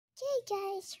Okay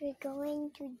guys, we're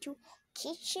going to do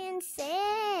kitchen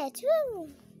set. Woo!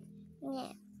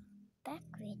 Yeah, back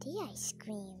with the ice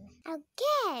cream.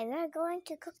 Okay, we're going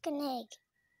to cook an egg.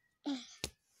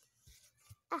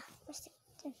 Where's the...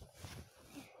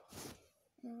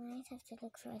 I might have to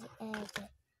look for the egg.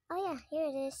 Oh yeah, here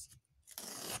it is.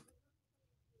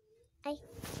 Wait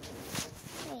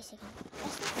a second.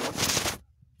 That's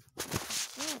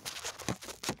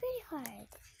pretty hard.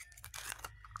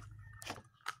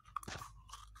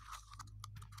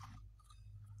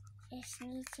 Just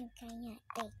need some kind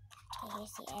of egg. Okay,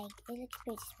 here's the egg. It looks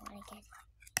pretty small, I guess.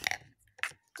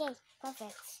 Okay,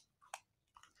 perfect.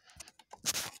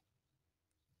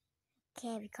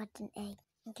 Okay, we got an egg.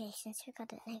 Okay, since we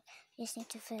got an egg, we just need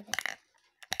to fill it.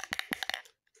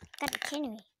 Got a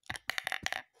canary.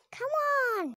 Come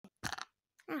on!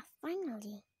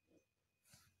 Finally.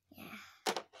 Yeah.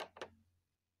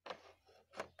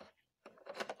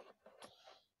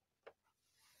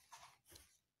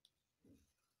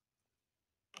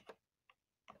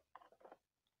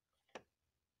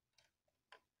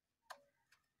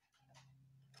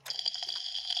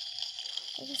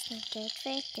 I just need to wait for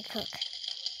it to cook.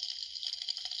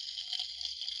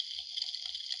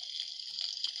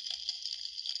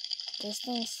 This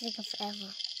thing is taking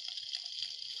forever.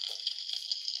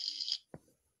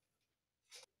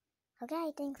 Okay,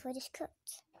 I think food is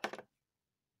cooked.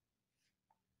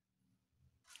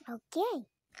 Okay,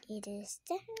 it is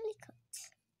definitely cooked.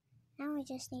 Now we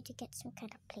just need to get some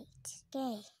kind of plate.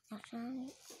 Okay,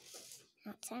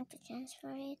 now time to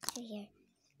transfer it to here.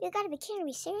 You gotta be kidding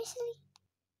me, seriously?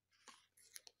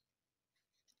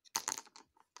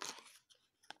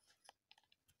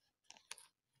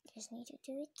 Just need to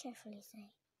do it carefully,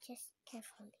 Zayin. Just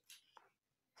carefully.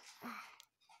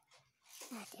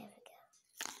 There we go.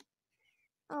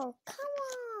 Oh, come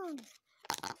on!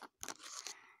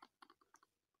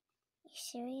 You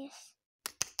serious?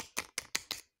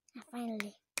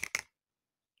 Finally.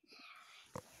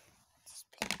 Just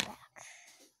put it back.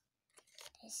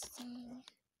 This thing.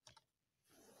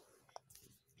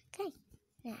 Okay,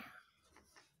 now.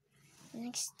 The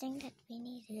next thing that we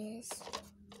need is...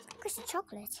 Where's the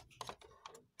chocolate?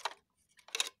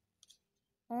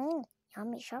 Oh,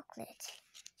 yummy chocolate.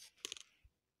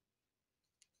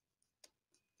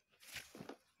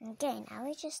 Okay, now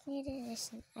we just need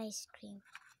this ice cream.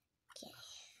 Okay.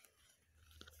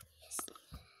 Yes.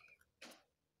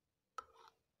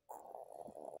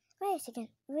 Wait a second.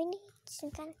 We need some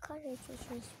kind of color to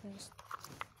choose first.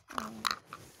 I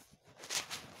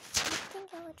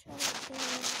think I would try to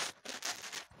choose...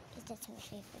 That's my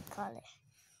favorite color.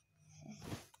 Okay.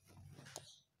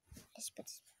 Let's put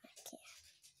this back here.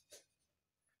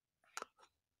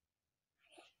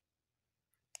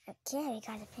 Okay, we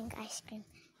got a pink ice cream.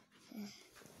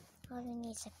 All we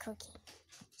need is a cookie.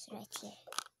 It's right here.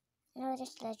 No,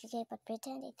 just let you get, but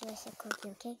pretend it was a cookie,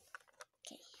 okay?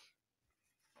 Okay.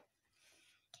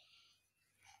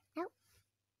 Now,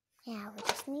 yeah, we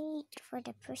just need for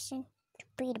the person to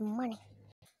pay the money.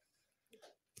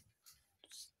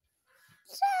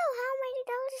 So, how many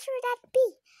dollars would that be?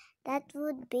 That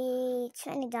would be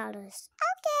 $20.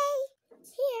 Okay,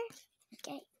 here.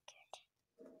 Okay, good.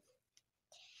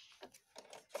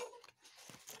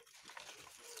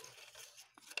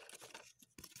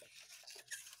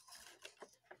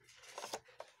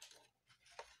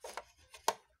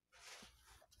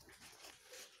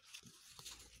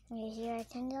 Here's your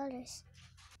 $10.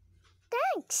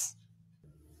 Thanks!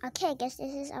 Okay, I guess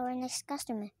this is our next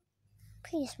customer.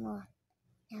 Pretty small.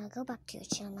 Now go back to your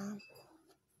chair, Mom.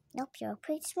 Nope, you're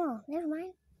pretty small. Never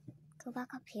mind. Go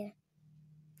back up here.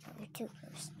 Oh, you're too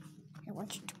close. I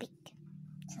want you to pick.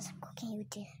 Since I'm cooking you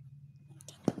there.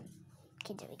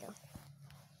 Okay, there we go.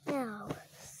 Now,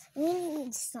 we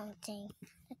need something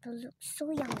that will look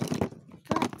so yummy,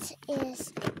 but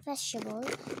is vegetable,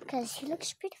 because he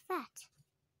looks pretty fat.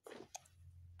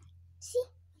 See,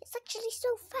 it's actually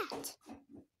so fat.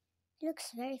 It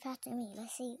looks very fat to me.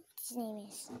 Let's see what his name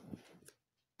is.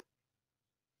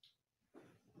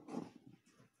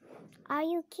 Are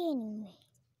you kidding me?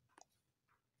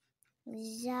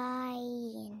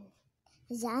 Zayin.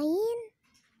 Zayin?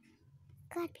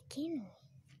 God be kidding me.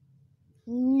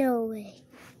 No way.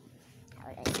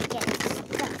 Now let's get this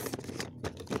stuff.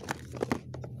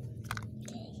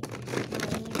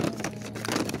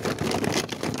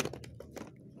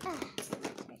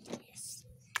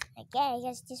 Okay, I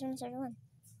guess this one's our one.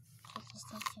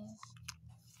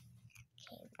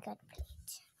 Okay, we got a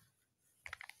plate.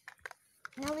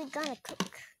 Now we're gonna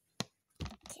cook.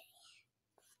 Okay.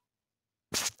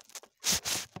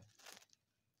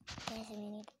 Okay, so we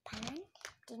need a pan.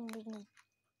 Then we need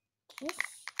this.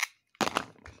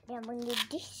 Yeah, we need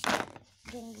this.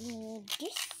 Then we need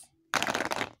this.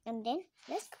 And then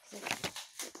let's cook it.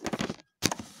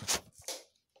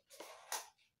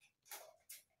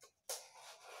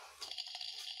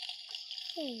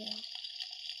 There you go.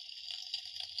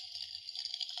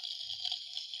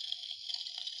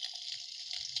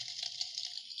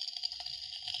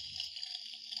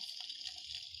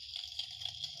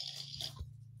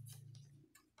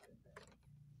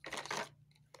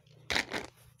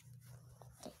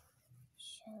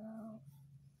 So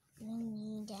we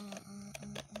need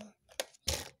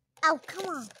oh, come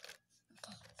on.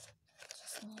 Okay,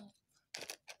 just need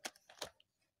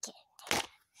get there.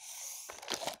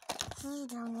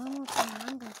 Hold on one more time.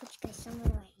 I'm gonna put you guys somewhere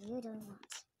where you don't want.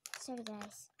 Sorry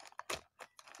guys.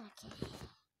 Okay.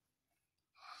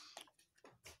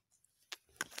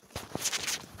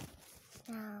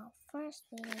 Now first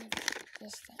we need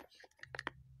this thing.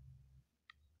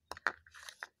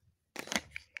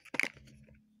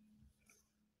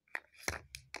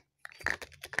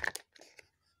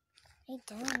 Hey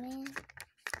down, man.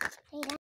 Hey down.